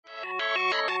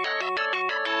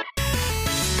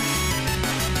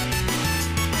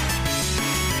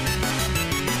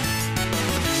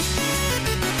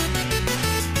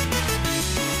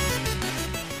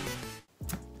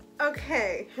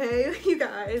Hey you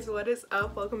guys, what is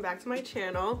up? Welcome back to my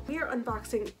channel. We are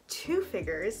unboxing two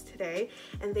figures today,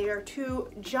 and they are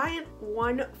two giant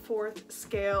 1/4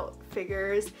 scale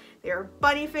figures. They are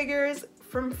bunny figures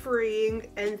from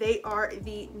Freeing, and they are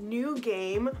the new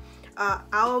game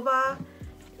Aoba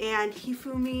and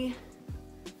Hifumi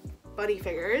bunny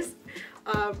figures.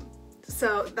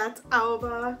 So that's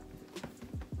Aoba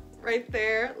right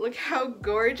there. Look how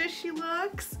gorgeous she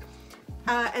looks.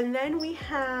 And then we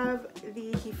have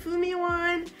the Hifumi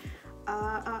one,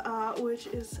 which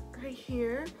is right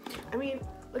here. I mean,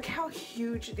 look how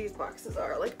huge these boxes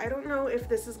are. Like, I don't know if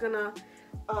this is gonna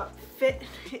fit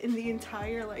in the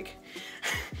entire, like,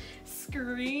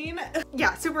 screen.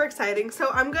 Yeah, super exciting. So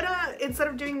I'm gonna, instead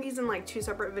of doing these in like two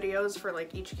separate videos for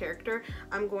like each character,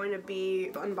 I'm going to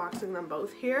be unboxing them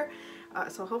both here.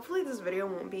 So hopefully this video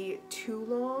won't be too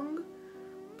long,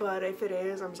 but if it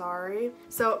is, I'm sorry.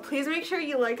 So please make sure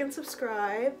you like and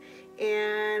subscribe,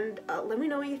 and let me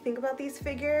know what you think about these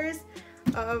figures.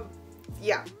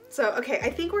 Yeah, so okay, I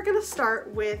think we're gonna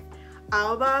start with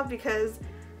Aoba because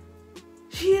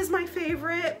she is my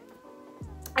favorite.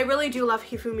 I really do love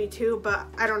Hifumi too, but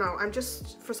I don't know, I'm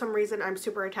just, for some reason, I'm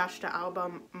super attached to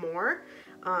Aoba more.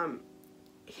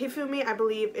 Hifumi, I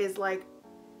believe, is like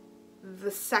the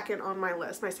second on my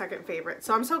list, my second favorite.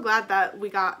 So I'm so glad that we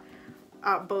got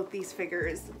both these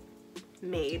figures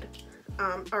made.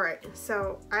 Alright,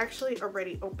 so I actually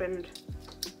already opened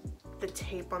the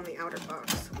tape on the outer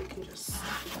box, so we can just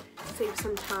save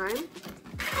some time.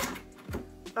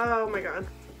 Oh my god.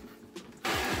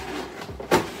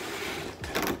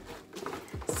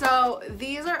 So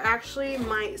these are actually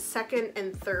my second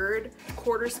and third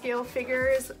quarter scale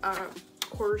figures,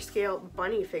 quarter scale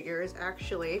bunny figures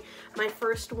actually. My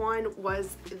first one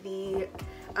was the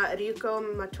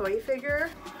Ryuko Matoi figure,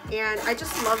 and I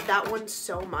just love that one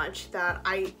so much that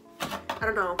I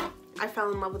don't know, I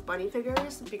fell in love with bunny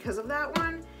figures because of that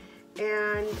one.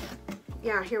 And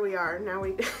yeah, here we are. Now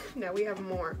we have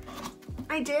more.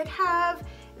 I did have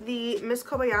the Miss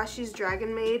Kobayashi's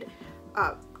Dragon Maid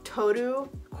Toru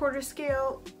quarter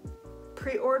scale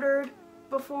pre-ordered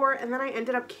before, and then I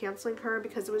ended up canceling her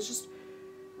because it was just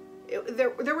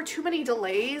there were too many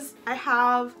delays. I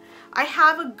have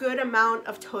a good amount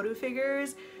of Toru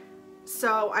figures,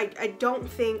 so I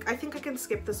think I can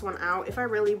skip this one out. If I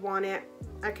really want it,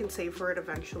 I can save for it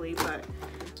eventually, but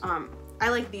I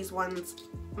like these ones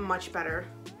much better.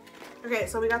 Okay,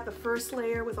 so we got the first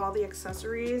layer with all the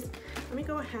accessories. Let me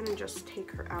go ahead and just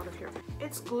take her out of here.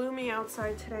 It's gloomy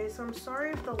outside today, so I'm sorry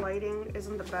if the lighting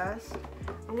isn't the best.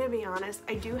 I'm gonna be honest,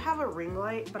 I do have a ring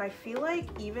light, but I feel like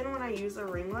even when I use a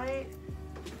ring light,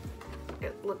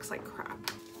 it looks like crap.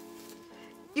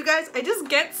 You guys, I just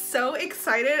get so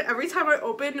excited every time I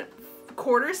open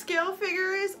quarter scale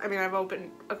figures. I mean, I've opened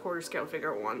a quarter scale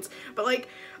figure once, but like,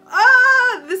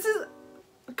 this is,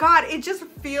 God, it just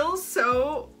feels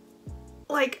so,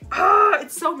 like,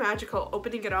 it's so magical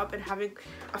opening it up and having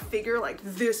a figure like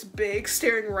this big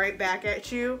staring right back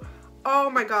at you. Oh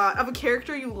my god, of a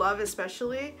character you love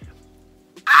especially.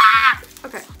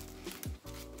 Okay.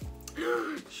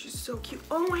 She's so cute.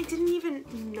 Oh, I didn't even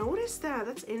notice that.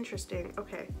 That's interesting.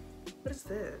 Okay, what is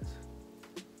this?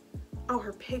 Oh,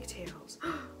 her pigtails.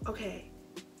 Okay,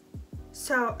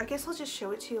 so I guess I'll just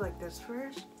show it to you like this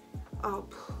first. Oh,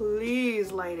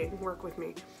 please, lighting, work with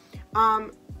me.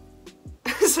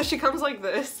 So she comes like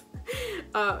this.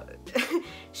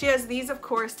 She has these, of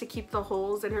course, to keep the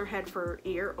holes in her head for her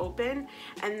ear open,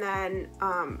 and then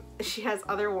she has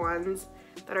other ones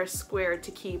that are squared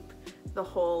to keep the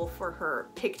hole for her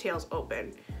pigtails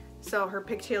open. So her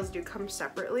pigtails do come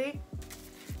separately.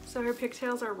 So her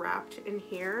pigtails are wrapped in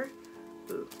here.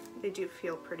 Ooh, they do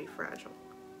feel pretty fragile.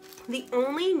 The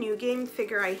only new game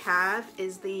figure I have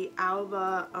is the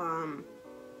Aoba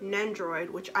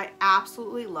Nendroid, which I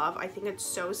absolutely love. I think it's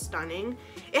so stunning.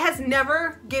 It has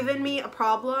never given me a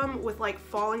problem with like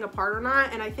falling apart or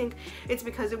not, and I think it's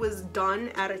because it was done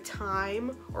at a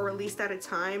time, or released at a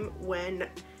time, when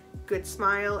Good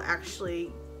Smile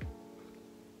actually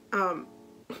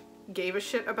gave a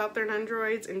shit about their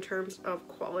Nendroids in terms of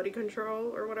quality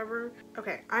control or whatever.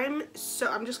 Okay, I'm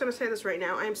just gonna say this right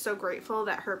now, I am so grateful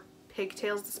that her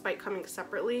pigtails, despite coming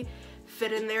separately,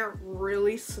 fit in there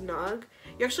really snug.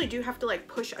 You actually do have to like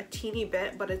push a teeny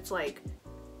bit, but it's like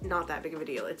not that big of a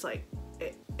deal. It's like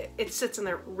it sits in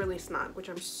there really snug, which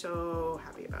I'm so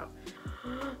happy about.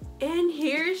 And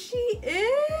here she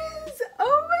is.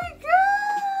 Oh my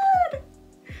god.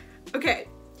 Okay.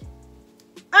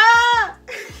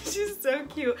 She's so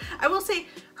cute. I will say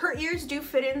her ears do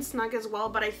fit in snug as well,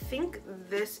 but I think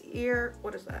this ear,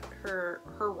 what is that? Her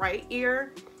right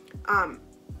ear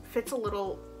fits a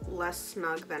little less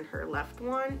snug than her left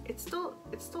one. It still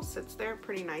sits there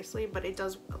pretty nicely, but it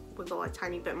does wiggle a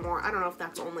tiny bit more. I don't know if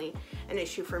that's only an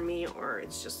issue for me or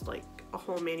it's just like a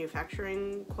whole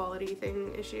manufacturing quality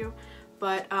thing issue.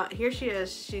 But here she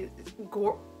is. She's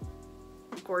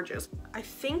gorgeous. I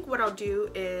think what I'll do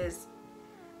is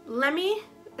let me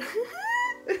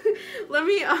let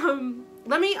me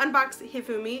unbox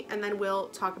Hifumi, and then we'll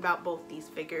talk about both these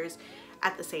figures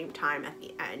at the same time at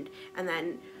the end. And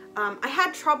then I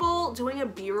had trouble doing a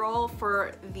b-roll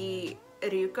for the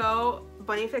Ryuko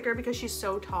bunny figure because she's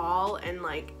so tall and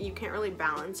like you can't really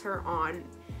balance her on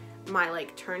my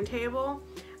like turntable.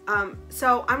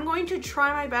 So I'm going to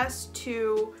try my best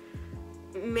to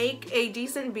make a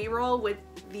decent b-roll with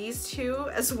these two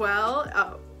as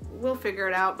well. We'll figure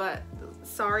it out, but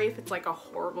sorry if it's like a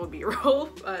horrible b-roll,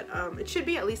 but it should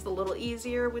be at least a little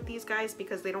easier with these guys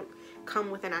because they don't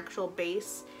come with an actual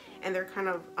base and they're kind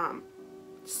of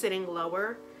sitting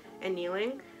lower and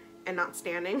kneeling and not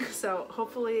standing. So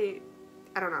hopefully,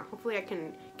 I don't know, hopefully I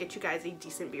can get you guys a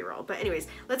decent b-roll. But anyways,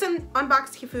 let's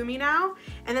unbox Hifumi now,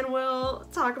 and then we'll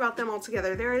talk about them all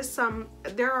together. There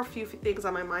are a few things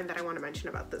on my mind that I want to mention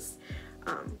about this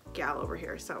gal over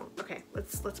here. So okay,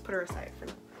 let's put her aside for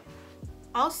now.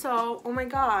 Also, oh my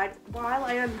god, while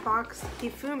I unboxed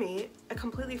Hifumi, I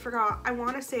completely forgot. I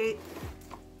want to say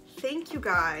thank you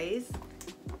guys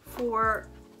for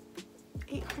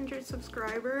 800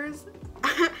 subscribers.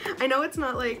 I know it's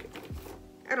not like,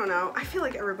 I don't know, I feel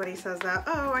like everybody says that.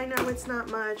 Oh, I know it's not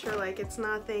much, or like it's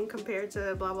nothing compared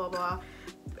to blah blah blah,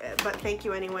 but thank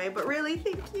you anyway. But really,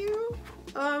 thank you.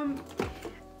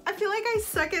 I feel like I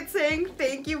suck at saying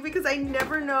thank you because I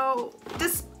never know.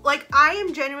 Like, I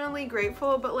am genuinely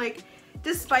grateful, but like,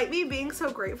 despite me being so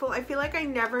grateful, I feel like I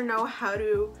never know how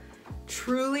to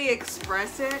truly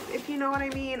express it, if you know what I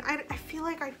mean. I feel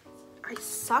like I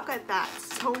suck at that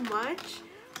so much,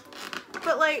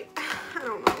 but like, I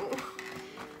don't know.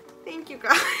 Thank you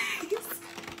guys.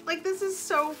 Like, this is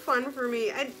so fun for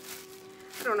me. I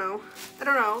don't know.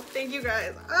 Thank you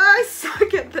guys. I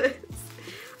suck at this.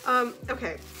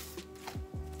 Okay.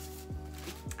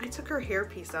 I took her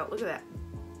hairpiece out. Look at that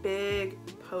big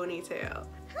ponytail.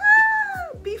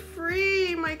 Ah, be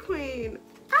free, my queen.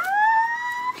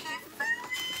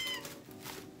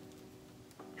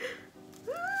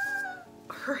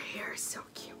 Her hair is so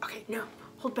cute. Okay, no,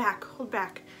 hold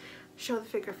back. Show the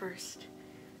figure first.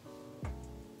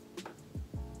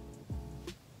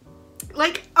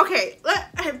 Like, okay,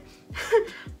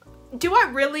 do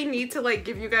I really need to like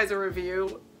give you guys a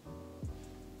review?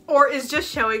 Or is just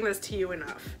showing this to you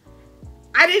enough?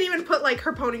 I didn't even put like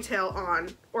her ponytail on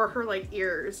or her like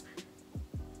ears.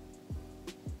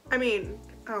 I mean,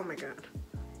 oh my god.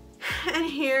 And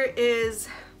here is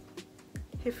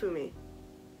Hifumi.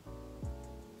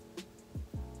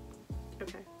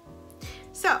 Okay.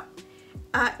 So,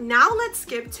 now let's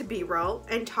skip to B-roll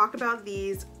and talk about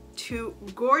these two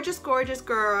gorgeous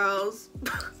girls.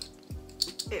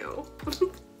 Ew.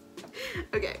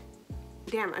 Okay.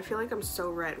 Damn, I feel like I'm so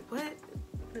red. What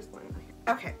is going on here?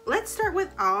 Okay, let's start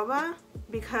with Aoba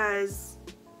because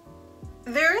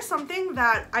there is something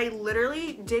that I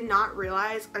literally did not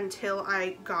realize until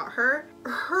I got her.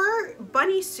 Her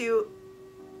bunny suit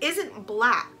isn't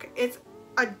black. It's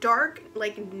a dark,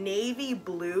 like, navy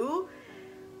blue.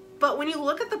 But when you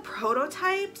look at the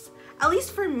prototypes, at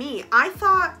least for me, I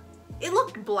thought it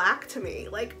looked black to me.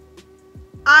 Like,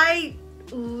 I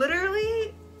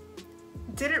literally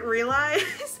didn't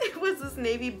realize it was this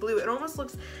navy blue. It almost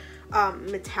looks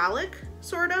metallic,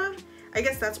 sort of. I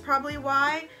guess that's probably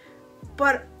why.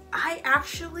 But I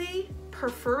actually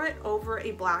prefer it over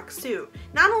a black suit.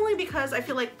 Not only because I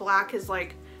feel like black is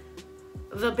like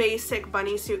the basic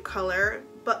bunny suit color,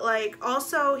 but like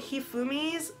also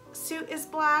Hifumi's suit is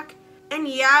black. And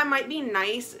yeah, it might be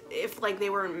nice if like they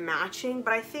were matching,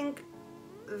 but I think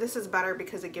this is better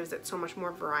because it gives it so much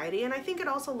more variety, and I think it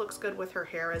also looks good with her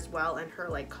hair as well and her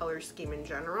like color scheme in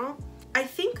general. I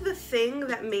think the thing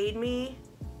that made me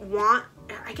want,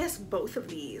 I guess, both of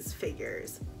these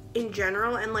figures in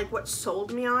general and like what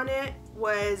sold me on it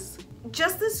was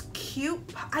just this cute,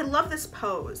 I love this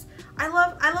pose. I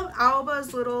love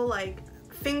Aoba's little like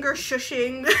finger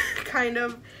shushing kind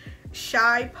of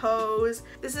shy pose.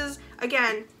 This is,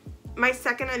 again, my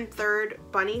second and third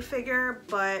bunny figure,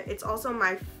 but it's also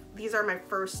these are my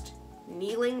first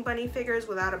kneeling bunny figures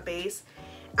without a base.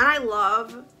 And I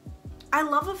love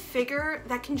a figure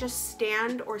that can just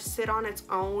stand or sit on its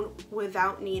own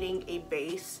without needing a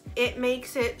base. It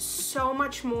makes it so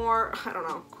much more, I don't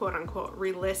know, quote unquote,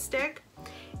 realistic.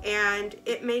 and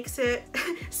it makes it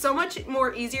so much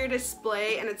more easier to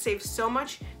display, and it saves so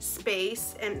much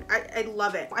space, and I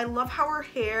love it. I love how her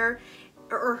hair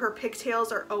or her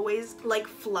pigtails are always like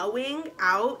flowing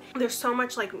out. There's so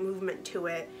much like movement to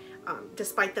it.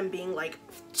 Despite them being like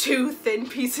two thin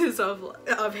pieces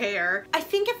of hair. I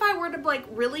think if I were to like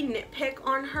really nitpick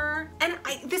on her, and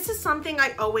this is something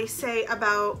I always say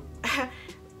about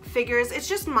figures, it's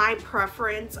just my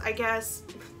preference, I guess,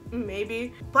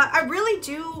 maybe, but I really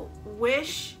do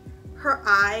wish her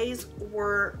eyes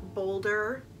were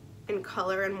bolder in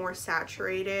color and more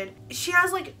saturated. She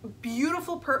has like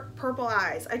beautiful purple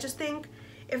eyes. I just think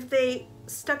if they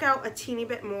stuck out a teeny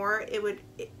bit more, it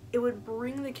would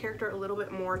bring the character a little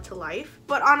bit more to life.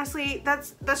 But honestly,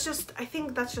 that's just, I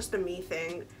think that's just a me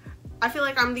thing. I feel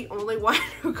like I'm the only one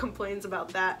who complains about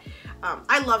that.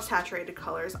 I love saturated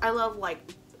colors. I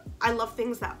love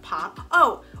things that pop.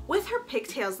 Oh, with her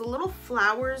pigtails, the little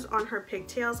flowers on her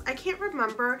pigtails, I can't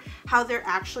remember how they're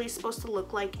actually supposed to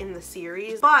look like in the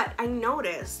series, but I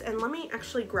noticed, and let me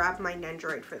actually grab my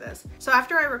Nendoroid for this. So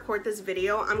after I record this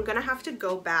video, I'm gonna have to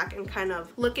go back and kind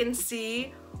of look and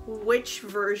see which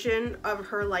version of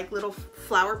her like little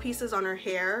flower pieces on her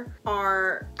hair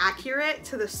are accurate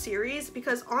to the series,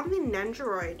 because on the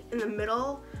Nendoroid, in the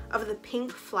middle of the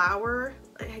pink flower,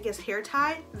 I guess hair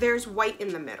tie, there's white in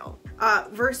the middle,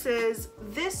 versus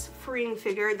this freeing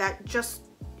figure that just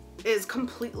is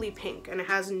completely pink and it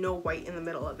has no white in the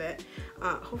middle of it.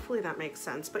 Hopefully that makes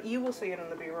sense, but you will see it in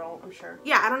the B-roll, I'm sure.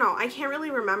 Yeah, I don't know. I can't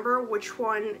really remember which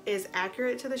one is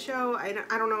accurate to the show. I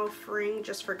don't know if Fring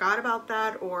just forgot about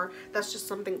that, or that's just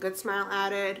something Good Smile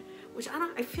added, which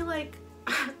I feel like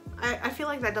I feel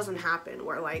like that doesn't happen,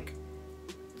 where like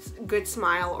Good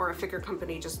Smile or a figure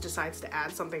company just decides to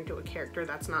add something to a character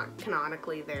that's not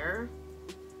canonically there.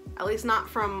 At least not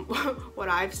from what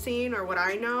I've seen or what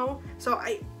I know. So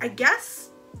I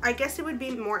guess it would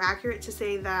be more accurate to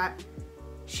say that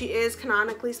she is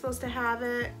canonically supposed to have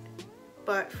it,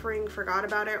 but Fring forgot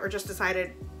about it or just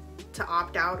decided to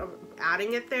opt out of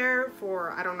adding it there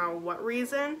for I don't know what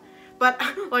reason. But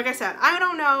like I said, I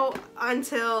don't know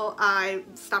until I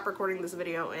stop recording this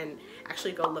video and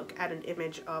actually go look at an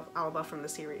image of Aoba from the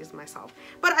series myself.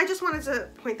 But I just wanted to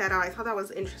point that out. I thought that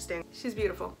was interesting. She's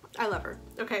beautiful. I love her.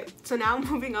 Okay, so now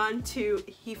moving on to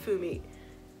Hifumi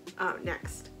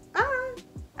next.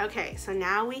 Okay, so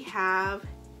now we have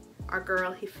our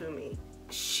girl Hifumi.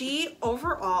 She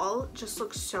overall just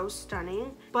looks so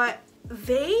stunning, but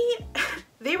they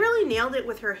really nailed it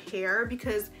with her hair,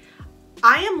 because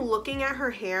I am looking at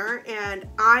her hair and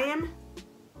I am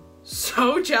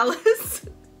so jealous.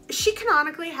 She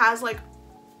canonically has like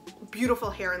beautiful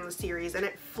hair in the series and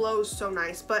it flows so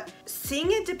nice, but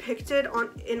seeing it depicted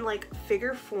in like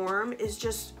figure form is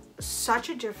just such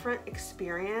a different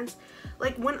experience.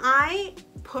 Like when I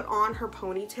put on her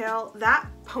ponytail, that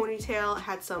ponytail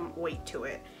had some weight to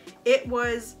it. It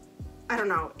was, I don't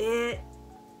know,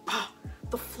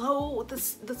 the flow,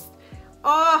 this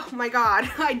oh my god,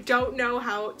 I don't know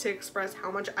how to express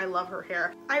how much I love her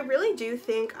hair. I really do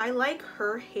think I like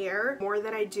her hair more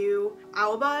than I do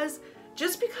Aoba's,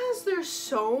 just because there's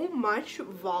so much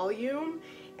volume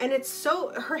and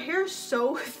her hair is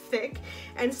so thick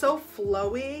and so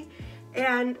flowy,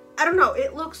 and I don't know,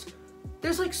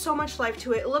 there's like so much life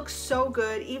to it. It looks so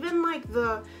good. Even like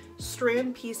the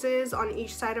strand pieces on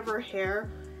each side of her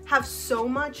hair have so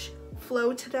much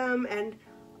flow to them, and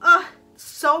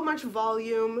so much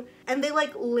volume, and they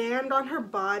like land on her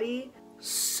body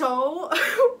so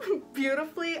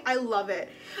beautifully. I love it.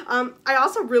 I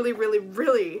also really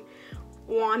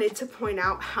wanted to point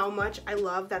out how much I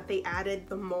love that they added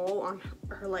the mole on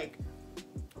her like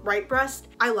right breast.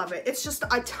 I love it. It's just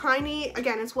a tiny,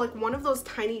 again, it's like one of those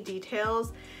tiny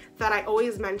details that I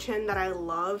always mention that I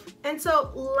love. And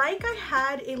so like I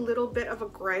had a little bit of a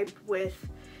gripe with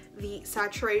the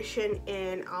saturation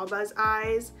in Aoba's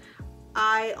eyes,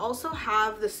 I also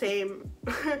have the same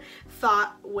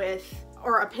thought with,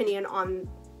 or opinion on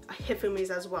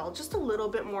Hifumi's as well. Just a little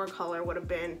bit more color would have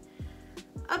been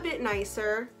a bit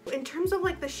nicer. In terms of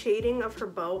like the shading of her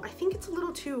bow, I think it's a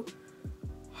little too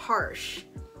harsh.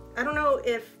 I don't know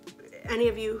if any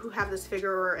of you who have this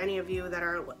figure or any of you that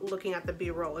are looking at the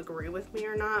B-roll agree with me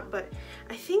or not, but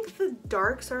I think the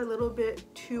darks are a little bit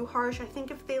too harsh. I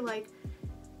think if they like,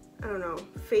 I don't know,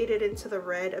 faded into the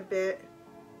red a bit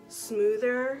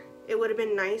smoother, it would have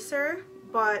been nicer,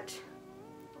 but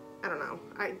I don't know.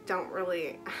 I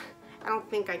don't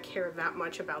think I care that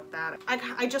much about that.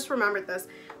 I just remembered this,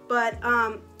 but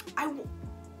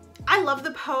I love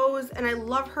the pose and I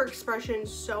love her expression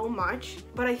so much,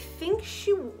 but I think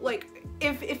she, like,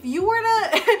 if you were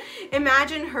to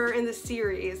imagine her in the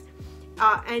series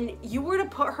and you were to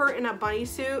put her in a bunny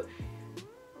suit,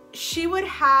 she would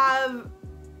have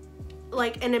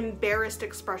like an embarrassed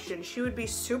expression. She would be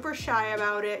super shy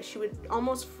about it. She would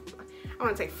almost, I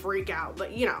wouldn't say freak out,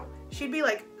 but you know, she'd be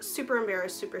like super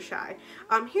embarrassed, super shy.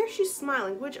 Here she's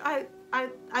smiling, which I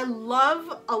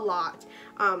love a lot.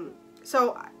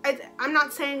 So I'm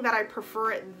not saying that I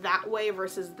prefer it that way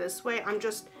versus this way.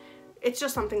 It's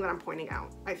just something that I'm pointing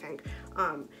out, I think.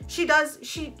 She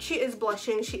is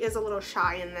blushing. She is a little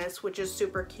shy in this, which is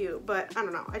super cute, but I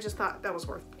don't know. I just thought that was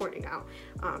worth pointing out,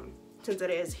 since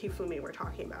it is Hifumi we're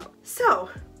talking about. So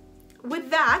with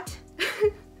that,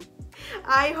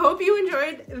 I hope you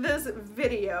enjoyed this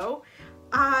video.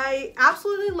 I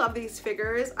absolutely love these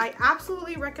figures. I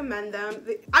absolutely recommend them.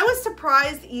 I was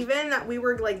surprised even that we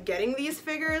were like getting these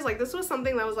figures. Like this was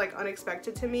something that was like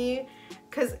unexpected to me,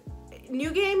 because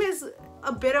New Game is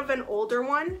a bit of an older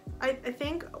one, I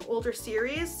think, older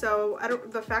series. So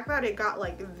the fact that it got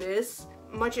like this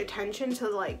much attention to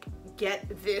like get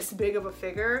this big of a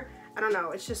figure, I don't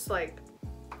know, it's just like,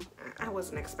 I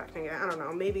wasn't expecting it. I don't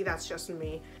know, maybe that's just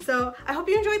me. So I hope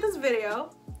you enjoyed this video.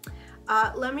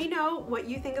 Let me know what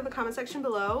you think in the comment section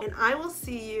below, and I will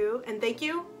see you, and thank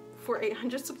you for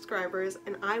 800 subscribers,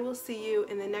 and I will see you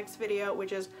in the next video,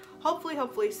 which is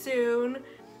hopefully soon.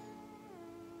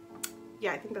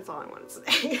 Yeah, I think that's all I wanted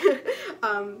to say.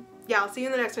 Yeah, I'll see you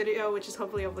in the next video, which is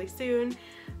hopefully soon.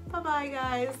 Bye bye,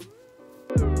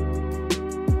 guys.